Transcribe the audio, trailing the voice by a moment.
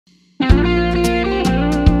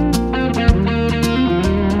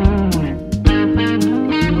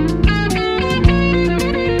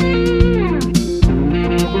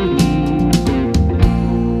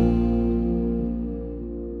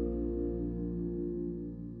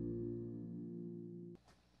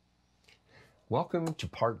Welcome to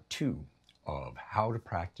part 2 of How to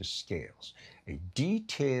Practice Scales, a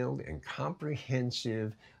detailed and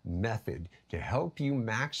comprehensive method to help you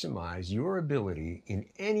maximize your ability in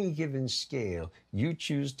any given scale you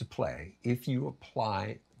choose to play if you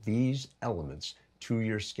apply these elements to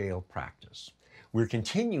your scale practice. We're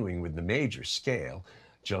continuing with the major scale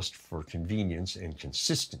just for convenience and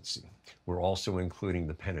consistency. We're also including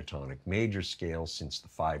the pentatonic major scale since the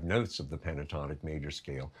 5 notes of the pentatonic major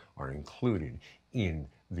scale are included in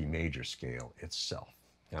the major scale itself.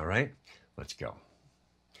 All right, let's go.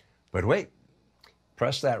 But wait,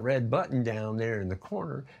 press that red button down there in the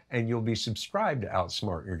corner and you'll be subscribed to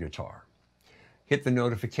Outsmart Your Guitar. Hit the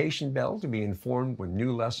notification bell to be informed when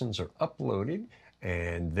new lessons are uploaded,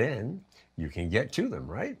 and then you can get to them,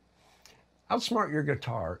 right? Outsmart Your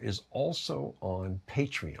Guitar is also on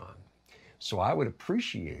Patreon. So I would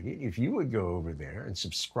appreciate it if you would go over there and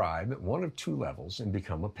subscribe at one of 2 levels and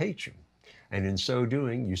become a patron. And in so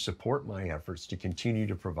doing, you support my efforts to continue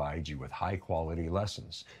to provide you with high-quality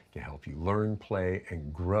lessons to help you learn, play,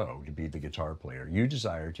 and grow to be the guitar player you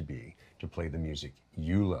desire to be, to play the music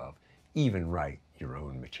you love, even write your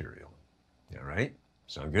own material. All right?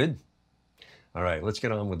 Sound good? All right, let's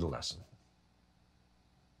get on with the lesson.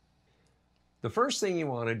 The first thing you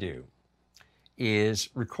want to do is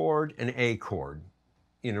record an A chord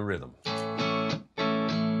in a rhythm.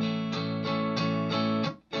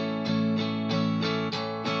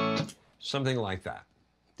 Something like that.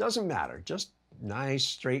 Doesn't matter, just nice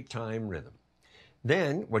straight time rhythm.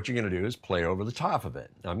 Then what you're going to do is play over the top of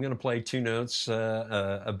it. Now, I'm going to play 2 notes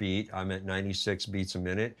a beat. I'm at 96 beats a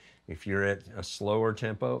minute. If you're at a slower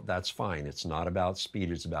tempo, that's fine. It's not about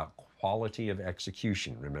speed, it's about quality of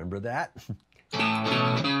execution. Remember that?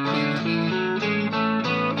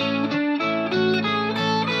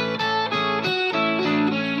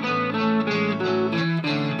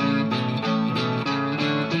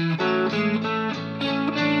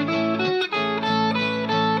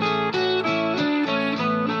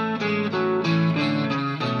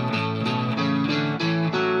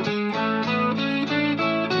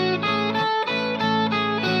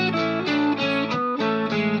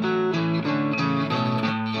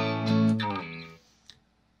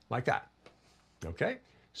 Like that. Okay,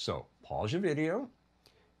 so pause your video,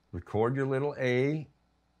 record your little A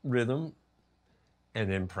rhythm,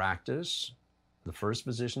 and then practice the first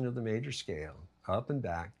position of the major scale up and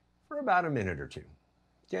back for about a minute or 2.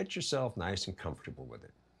 Get yourself nice and comfortable with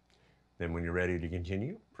it. Then when you're ready to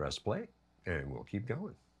continue, press play and we'll keep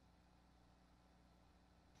going.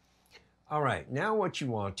 All right, now what you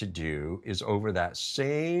want to do is over that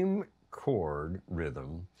same chord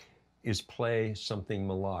rhythm is play something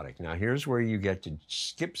melodic. Now here's where you get to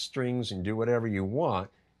skip strings and do whatever you want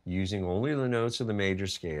using only the notes of the major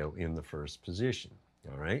scale in the first position.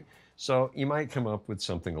 All right, so you might come up with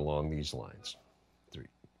something along these lines. 3,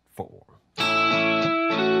 4.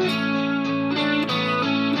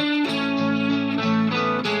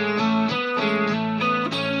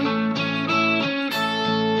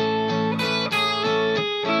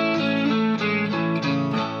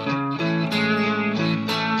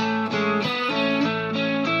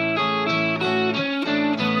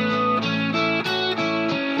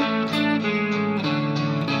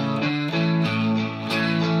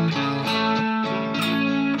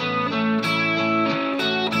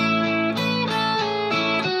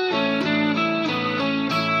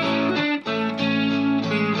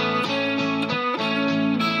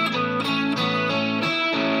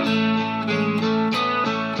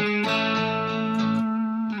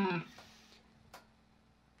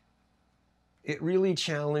 It really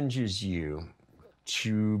challenges you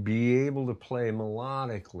to be able to play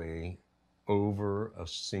melodically over a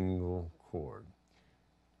single chord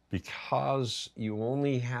because you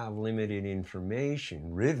only have limited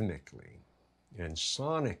information rhythmically and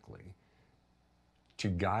sonically to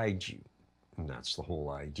guide you. And that's the whole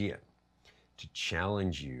idea, to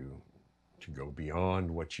challenge you to go beyond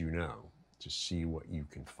what you know, to see what you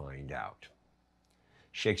can find out.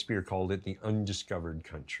 Shakespeare called it the undiscovered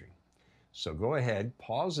country. So go ahead,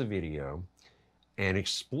 pause the video, and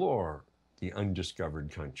explore the undiscovered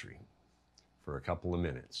country for a couple of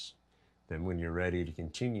minutes. Then when you're ready to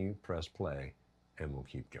continue, press play, and we'll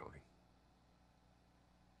keep going.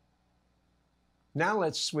 Now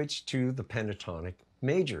let's switch to the pentatonic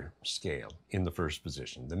major scale in the first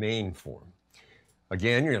position, the main form.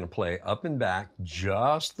 Again, you're going to play up and back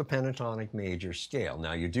just the pentatonic major scale.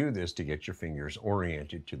 Now you do this to get your fingers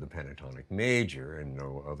oriented to the pentatonic major and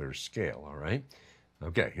no other scale, all right?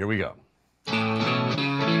 Okay, here we go.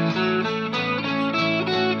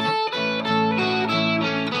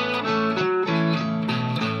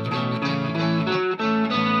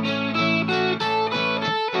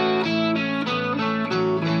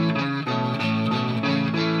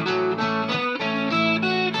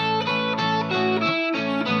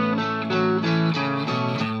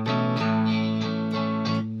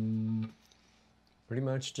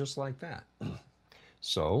 much just like that.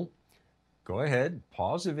 So go ahead,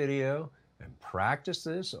 pause the video, and practice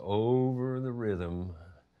this over the rhythm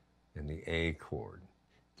in the A chord.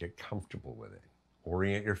 Get comfortable with it.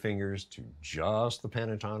 Orient your fingers to just the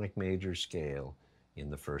pentatonic major scale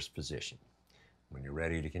in the first position. When you're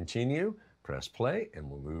ready to continue, press play and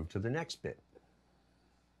we'll move to the next bit.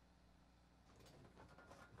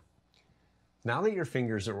 Now that your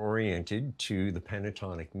fingers are oriented to the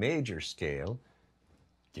pentatonic major scale,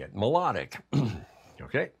 get melodic.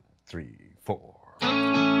 Okay, 3, 4.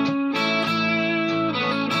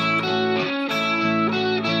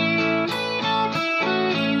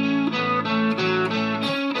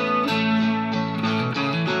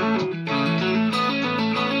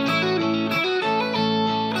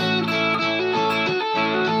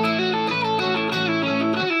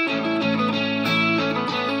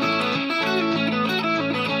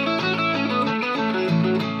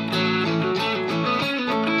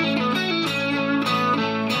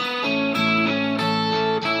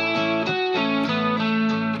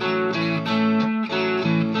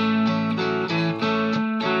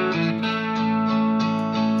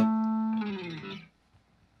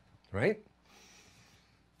 Right?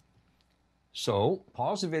 So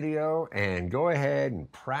pause the video and go ahead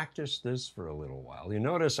and practice this for a little while. You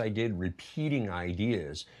notice I did repeating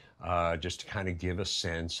ideas just to kind of give a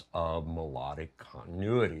sense of melodic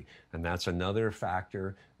continuity. And that's another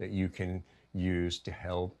factor that you can use to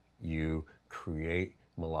help you create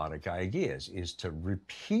melodic ideas, is to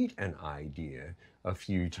repeat an idea a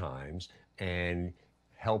few times and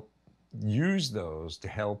use those to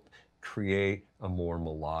help create a more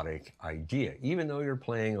melodic idea. Even though you're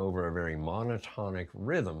playing over a very monotonic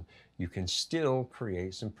rhythm, you can still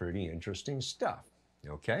create some pretty interesting stuff.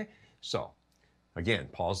 Okay? So, again,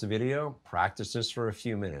 pause the video, practice this for a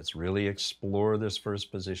few minutes, really explore this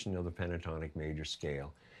first position of the pentatonic major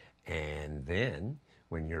scale, and then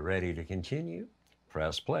when you're ready to continue,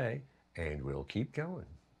 press play and we'll keep going.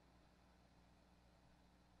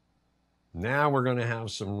 Now we're going to have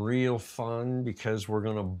some real fun because we're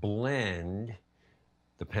going to blend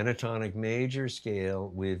the pentatonic major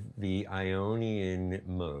scale with the Ionian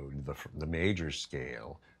mode, the major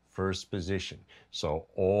scale, first position. So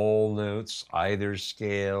all notes, either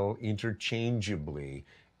scale, interchangeably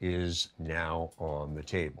is now on the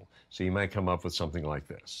table. So you might come up with something like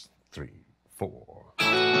this: 3, 4.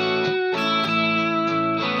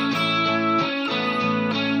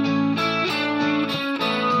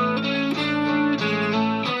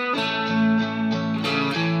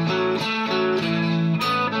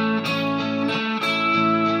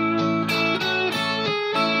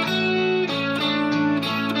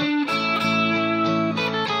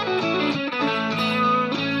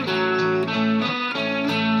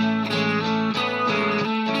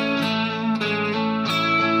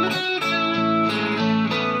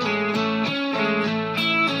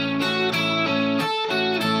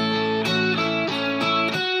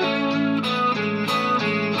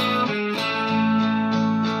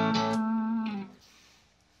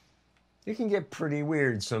 It can get pretty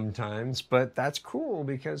weird sometimes, but that's cool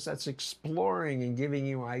because that's exploring and giving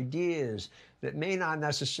you ideas that may not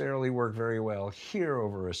necessarily work very well here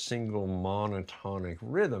over a single monotonic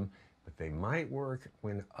rhythm, but they might work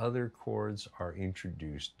when other chords are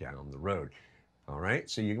introduced down the road. All right,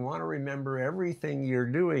 so you want to remember everything you're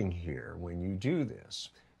doing here when you do this.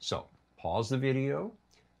 So pause the video,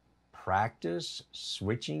 practice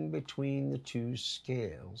switching between the two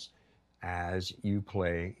scales as you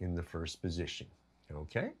play in the first position,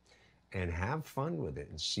 okay? And have fun with it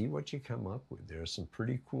and see what you come up with. There are some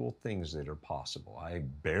pretty cool things that are possible. I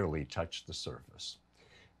barely touched the surface.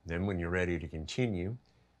 Then when you're ready to continue,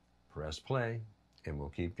 press play and we'll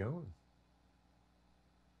keep going.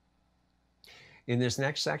 In this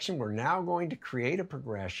next section, we're now going to create a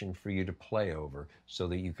progression for you to play over so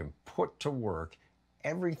that you can put to work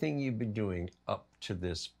everything you've been doing up to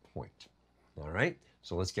this point, all right?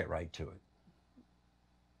 So let's get right to it.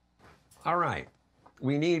 All right,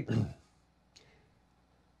 we need,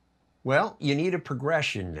 well, you need a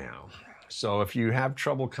progression now. So if you have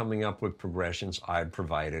trouble coming up with progressions, I've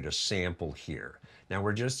provided a sample here. Now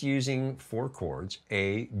we're just using 4 chords,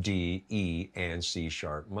 A, D, E, and C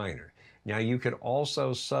sharp minor. Now you could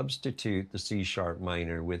also substitute the C sharp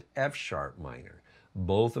minor with F sharp minor.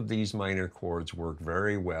 Both of these minor chords work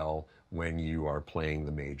very well when you are playing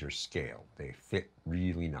the major scale. They fit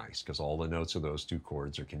really nice because all the notes of those 2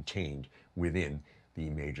 chords are contained within the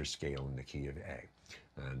major scale in the key of A.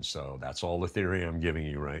 And so that's all the theory I'm giving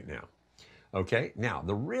you right now. Okay, now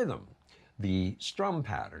the rhythm, the strum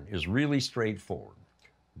pattern is really straightforward.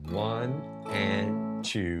 1 and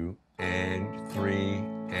 2 and 3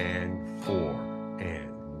 and 4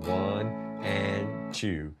 and 1 and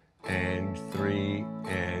 2 and 3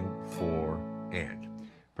 and 4 and.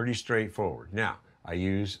 Pretty straightforward. Now, I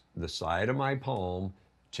use the side of my palm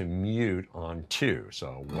to mute on 2.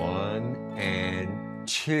 So 1 and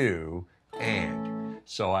 2 and.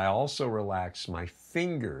 So I also relax my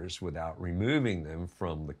fingers without removing them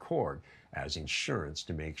from the chord as insurance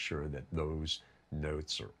to make sure that those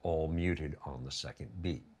notes are all muted on the second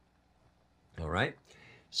beat. All right,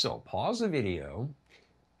 so pause the video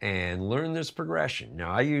and learn this progression.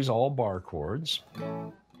 Now I use all bar chords,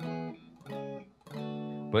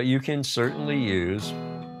 but you can certainly use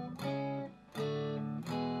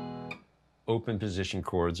open position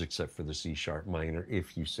chords except for the C sharp minor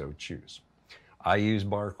if you so choose. I use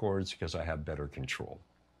bar chords because I have better control.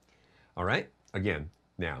 All right, again,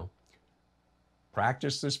 now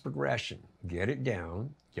practice this progression, get it down,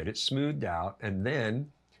 get it smoothed out, and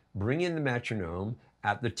then bring in the metronome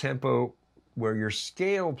at the tempo where your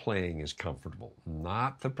scale playing is comfortable,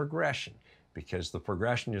 not the progression, because the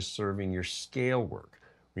progression is serving your scale work.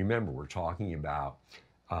 Remember, we're talking about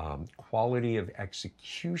quality of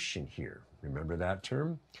execution here. Remember that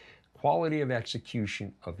term? Quality of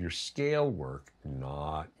execution of your scale work,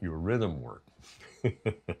 not your rhythm work.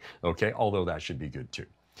 Okay, although that should be good too.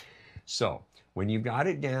 So when you've got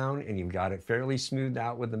it down and you've got it fairly smoothed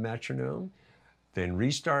out with the metronome, then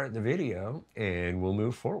restart the video and we'll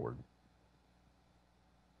move forward.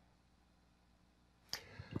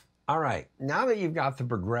 All right, now that you've got the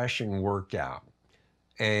progression worked out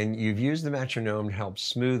and you've used the metronome to help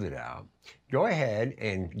smooth it out, go ahead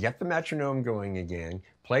and get the metronome going again,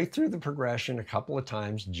 play through the progression a couple of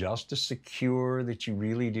times just to secure that you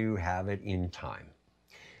really do have it in time.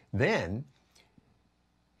 Then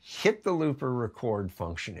hit the looper record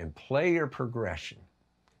function and play your progression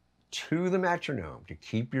to the metronome to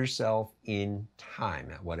keep yourself in time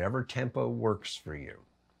at whatever tempo works for you.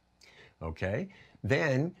 Okay?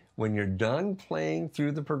 Then, when you're done playing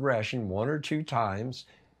through the progression 1 or 2 times,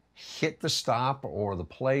 hit the stop or the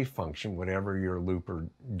play function, whatever your looper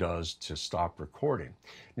does to stop recording.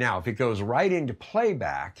 Now, if it goes right into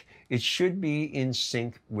playback, it should be in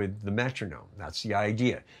sync with the metronome. That's the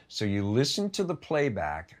idea. So you listen to the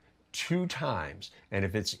playback 2 times, and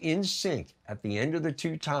if it's in sync at the end of the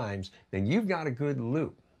 2 times, then you've got a good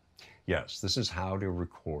loop. Yes, this is how to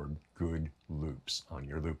record good loops on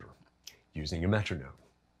your looper, using a metronome.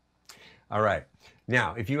 All right,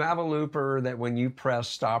 now if you have a looper that when you press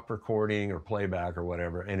stop recording or playback or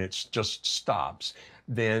whatever, and it just stops,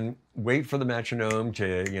 then wait for the metronome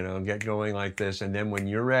to, get going like this, and then when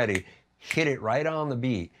you're ready, hit it right on the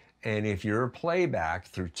beat. And if your playback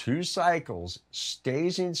through 2 cycles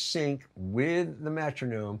stays in sync with the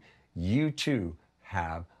metronome, you too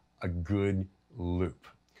have a good loop.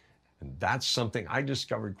 And that's something I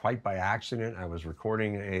discovered quite by accident. I was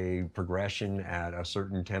recording a progression at a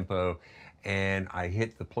certain tempo, and I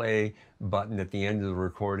hit the play button at the end of the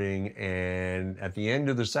recording, and at the end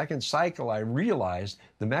of the second cycle, I realized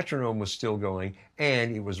the metronome was still going,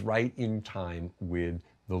 and it was right in time with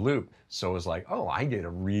the loop. So it was like, oh, I did a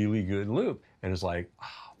really good loop. And it's like,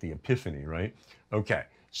 oh, the epiphany, right? Okay,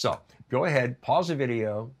 so go ahead, pause the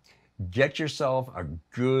video, get yourself a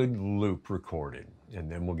good loop recorded,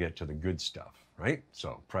 and then we'll get to the good stuff, right?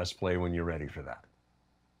 So press play when you're ready for that.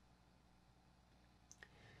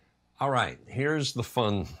 All right, here's the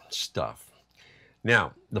fun stuff.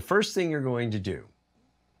 Now, the first thing you're going to do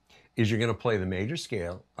is you're going to play the major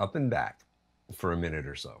scale up and back for a minute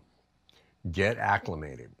or so. Get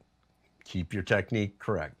acclimated. Keep your technique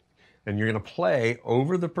correct. And you're going to play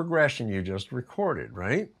over the progression you just recorded,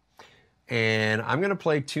 right? And I'm going to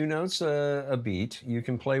play 2 notes a beat. You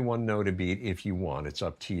can play 1 note a beat if you want. It's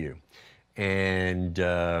up to you. And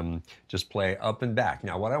just play up and back.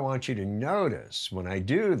 Now, what I want you to notice when I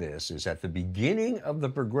do this is at the beginning of the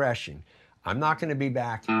progression, I'm not going to be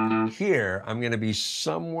back here. I'm going to be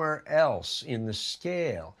somewhere else in the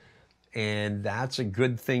scale. And that's a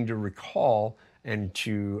good thing to recall and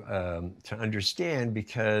to understand,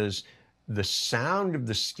 because the sound of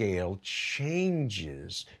the scale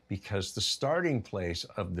changes because the starting place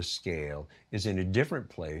of the scale is in a different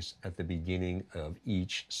place at the beginning of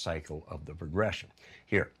each cycle of the progression.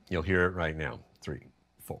 Here, you'll hear it right now. 3,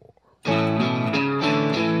 4.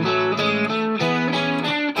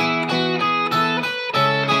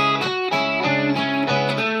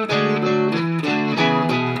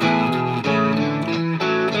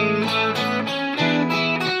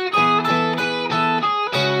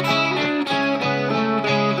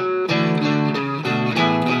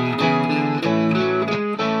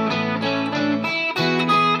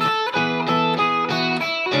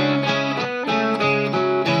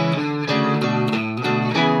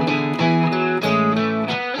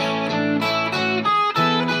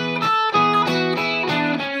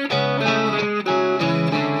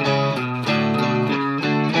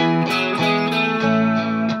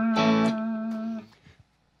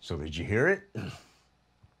 hear it?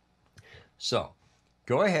 So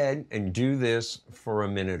go ahead and do this for a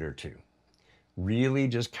minute or two. Really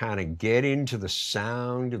just kind of get into the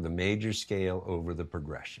sound of the major scale over the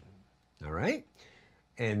progression. All right?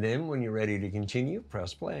 And then when you're ready to continue,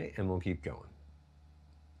 press play and we'll keep going.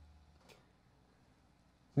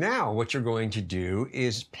 Now what you're going to do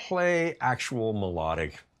is play actual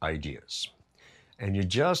melodic ideas. And you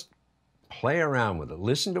just play around with it.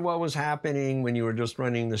 Listen to what was happening when you were just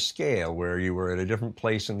running the scale, where you were at a different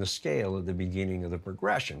place in the scale at the beginning of the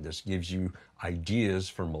progression. This gives you ideas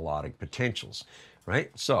for melodic potentials, right?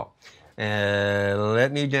 So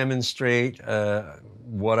let me demonstrate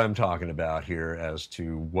what I'm talking about here as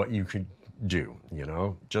to what you could do, you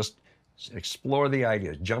know, just explore the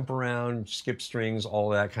ideas, jump around, skip strings, all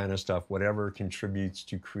that kind of stuff, whatever contributes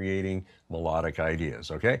to creating melodic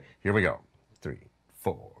ideas, okay? Here we go. 3,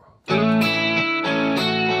 4.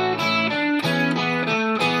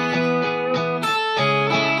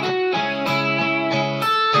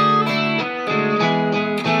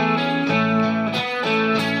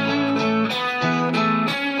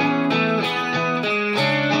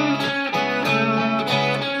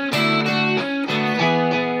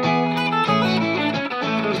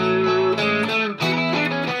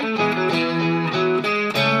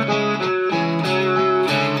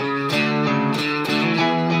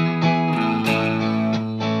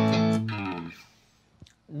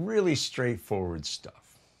 Really straightforward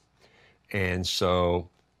stuff. And so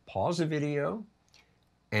pause the video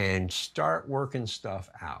and start working stuff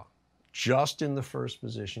out just in the first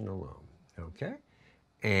position alone, okay?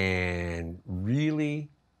 And really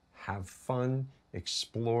have fun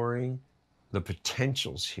exploring the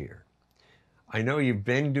potentials here. I know you've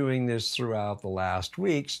been doing this throughout the last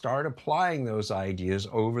week. Start applying those ideas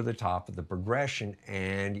over the top of the progression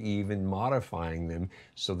and even modifying them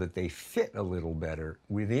so that they fit a little better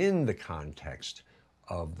within the context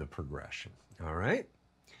of the progression. All right?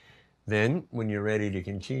 Then, when you're ready to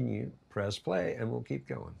continue, press play and we'll keep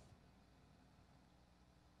going.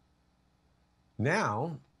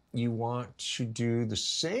 Now, you want to do the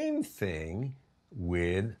same thing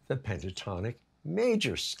with the pentatonic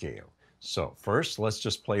major scale. So first, let's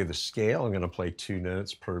just play the scale. I'm going to play 2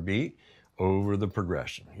 notes per beat over the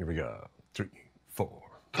progression. Here we go. 3, 4.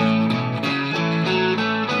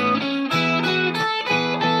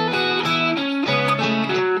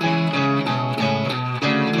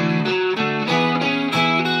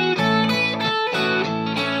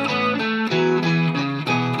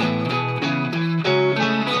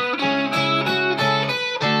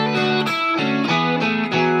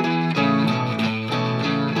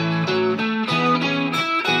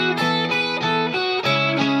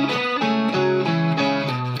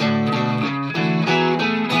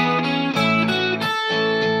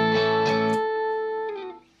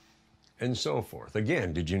 And so forth.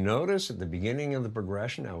 Again, did you notice at the beginning of the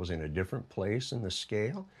progression I was in a different place in the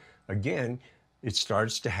scale? Again, it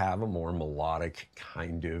starts to have a more melodic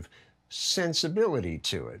kind of sensibility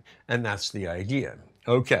to it. And that's the idea.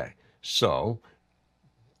 Okay, so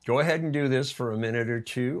go ahead and do this for a minute or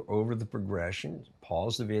two over the progression.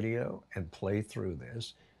 Pause the video and play through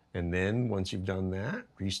this. And then once you've done that,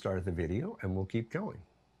 restart the video and we'll keep going.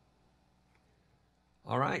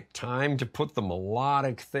 All right, time to put the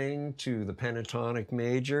melodic thing to the pentatonic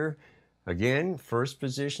major. Again, first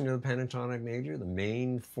position of the pentatonic major, the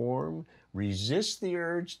main form. Resist the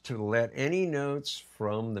urge to let any notes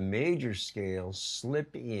from the major scale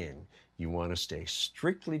slip in. You want to stay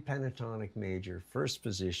strictly pentatonic major, first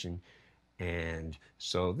position. And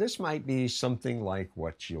so this might be something like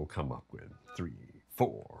what you'll come up with. 3,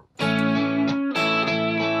 4.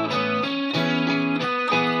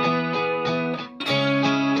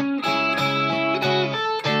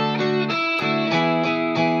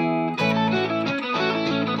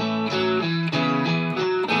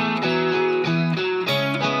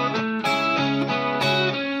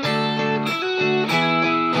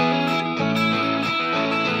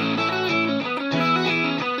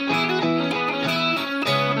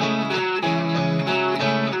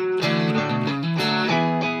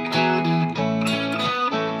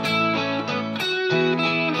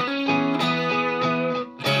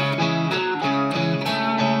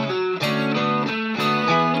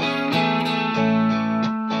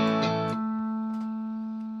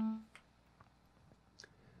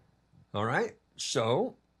 All right,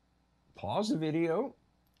 so pause the video,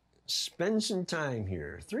 spend some time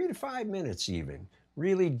here, 3 to 5 minutes even,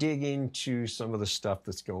 really dig into some of the stuff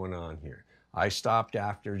that's going on here. I stopped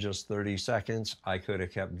after just 30 seconds. I could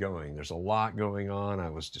have kept going. There's a lot going on. I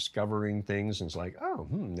was discovering things and it's like, oh,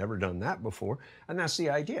 never done that before. And that's the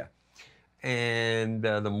idea. And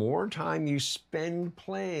the more time you spend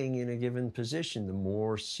playing in a given position, the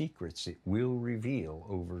more secrets it will reveal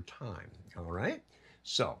over time. All right?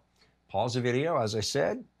 So pause the video, as I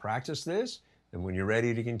said, practice this, and when you're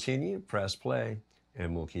ready to continue, press play,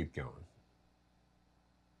 and we'll keep going.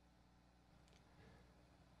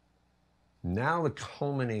 Now the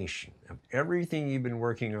culmination of everything you've been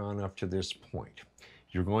working on up to this point.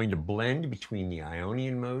 You're going to blend between the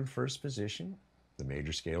Ionian mode first position, the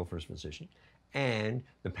major scale first position, and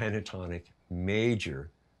the pentatonic major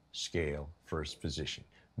scale first position.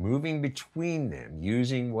 Moving between them,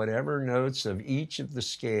 using whatever notes of each of the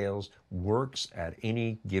scales works at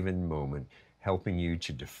any given moment, helping you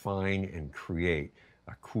to define and create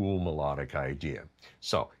a cool melodic idea.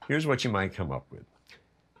 So here's what you might come up with.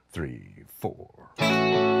 3, 4.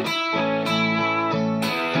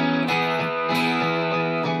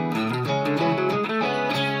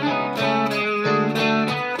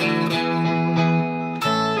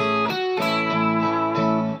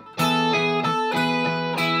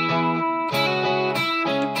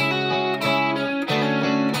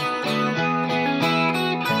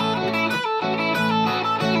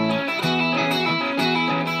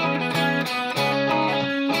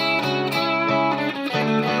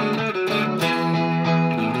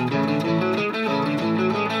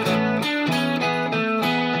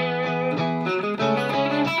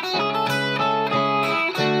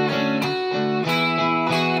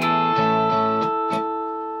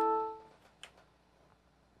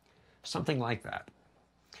 Something like that.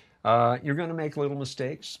 You're going to make little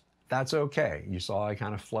mistakes. That's okay. You saw I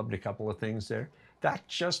kind of flubbed a couple of things there. That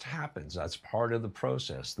just happens. That's part of the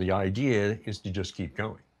process. The idea is to just keep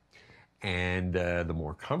going. And the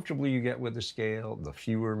more comfortable you get with the scale, the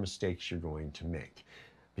fewer mistakes you're going to make,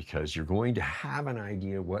 because you're going to have an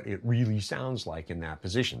idea what it really sounds like in that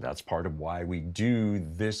position. That's part of why we do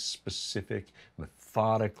this specific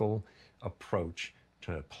methodical approach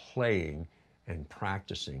to playing and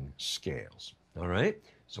practicing scales. All right,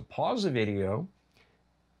 so pause the video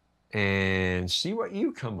and see what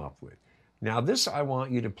you come up with. Now this I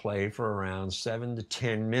want you to play for around 7 to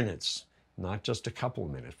 10 minutes, not just a couple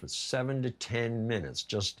of minutes, but 7 to 10 minutes.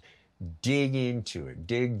 Just dig into it,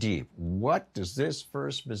 dig deep. What does this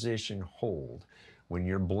first position hold when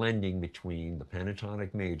you're blending between the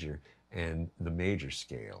pentatonic major and the major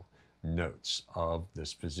scale notes of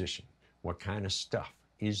this position? What kind of stuff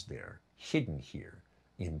is there hidden here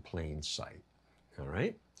in plain sight? All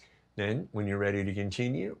right? Then, when you're ready to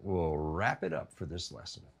continue, we'll wrap it up for this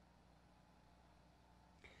lesson.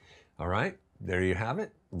 All right, there you have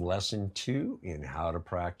it. Lesson 2 in how to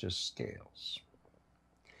practice scales.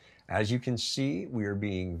 As you can see, we are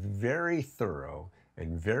being very thorough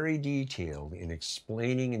and very detailed in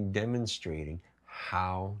explaining and demonstrating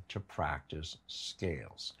how to practice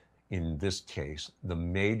scales. In this case, the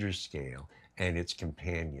major scale and its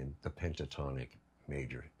companion, the pentatonic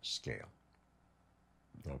major scale.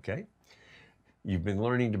 Okay? You've been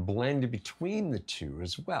learning to blend between the two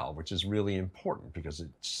as well, which is really important because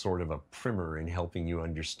it's sort of a primer in helping you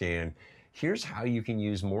understand here's how you can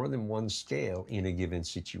use more than one scale in a given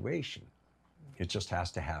situation. It just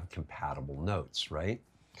has to have compatible notes, right?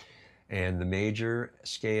 And the major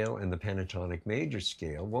scale and the pentatonic major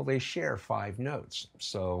scale, well, they share 5 notes.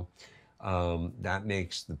 So that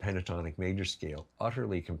makes the pentatonic major scale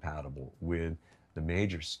utterly compatible with the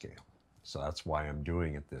major scale. So that's why I'm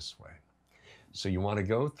doing it this way. So you want to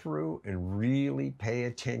go through and really pay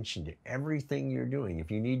attention to everything you're doing.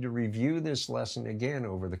 If you need to review this lesson again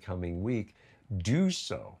over the coming week, do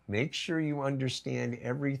so. Make sure you understand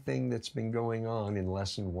everything that's been going on in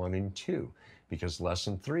lesson 1 and 2, because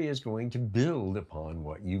lesson 3 is going to build upon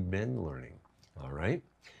what you've been learning. All right?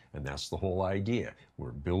 And that's the whole idea.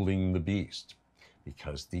 We're building the beast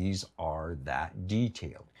because these are that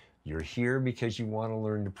detailed. You're here because you want to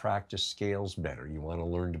learn to practice scales better. You want to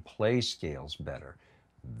learn to play scales better.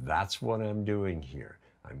 That's what I'm doing here.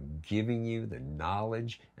 I'm giving you the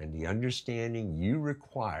knowledge and the understanding you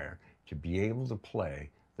require to be able to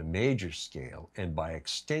play the major scale, and by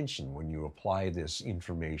extension, when you apply this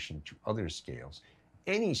information to other scales,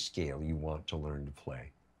 any scale you want to learn to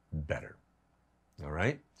play better. All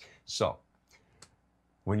right? So,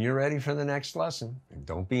 when you're ready for the next lesson, and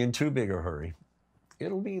don't be in too big a hurry,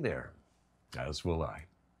 it'll be there, as will I.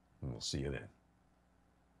 And we'll see you then.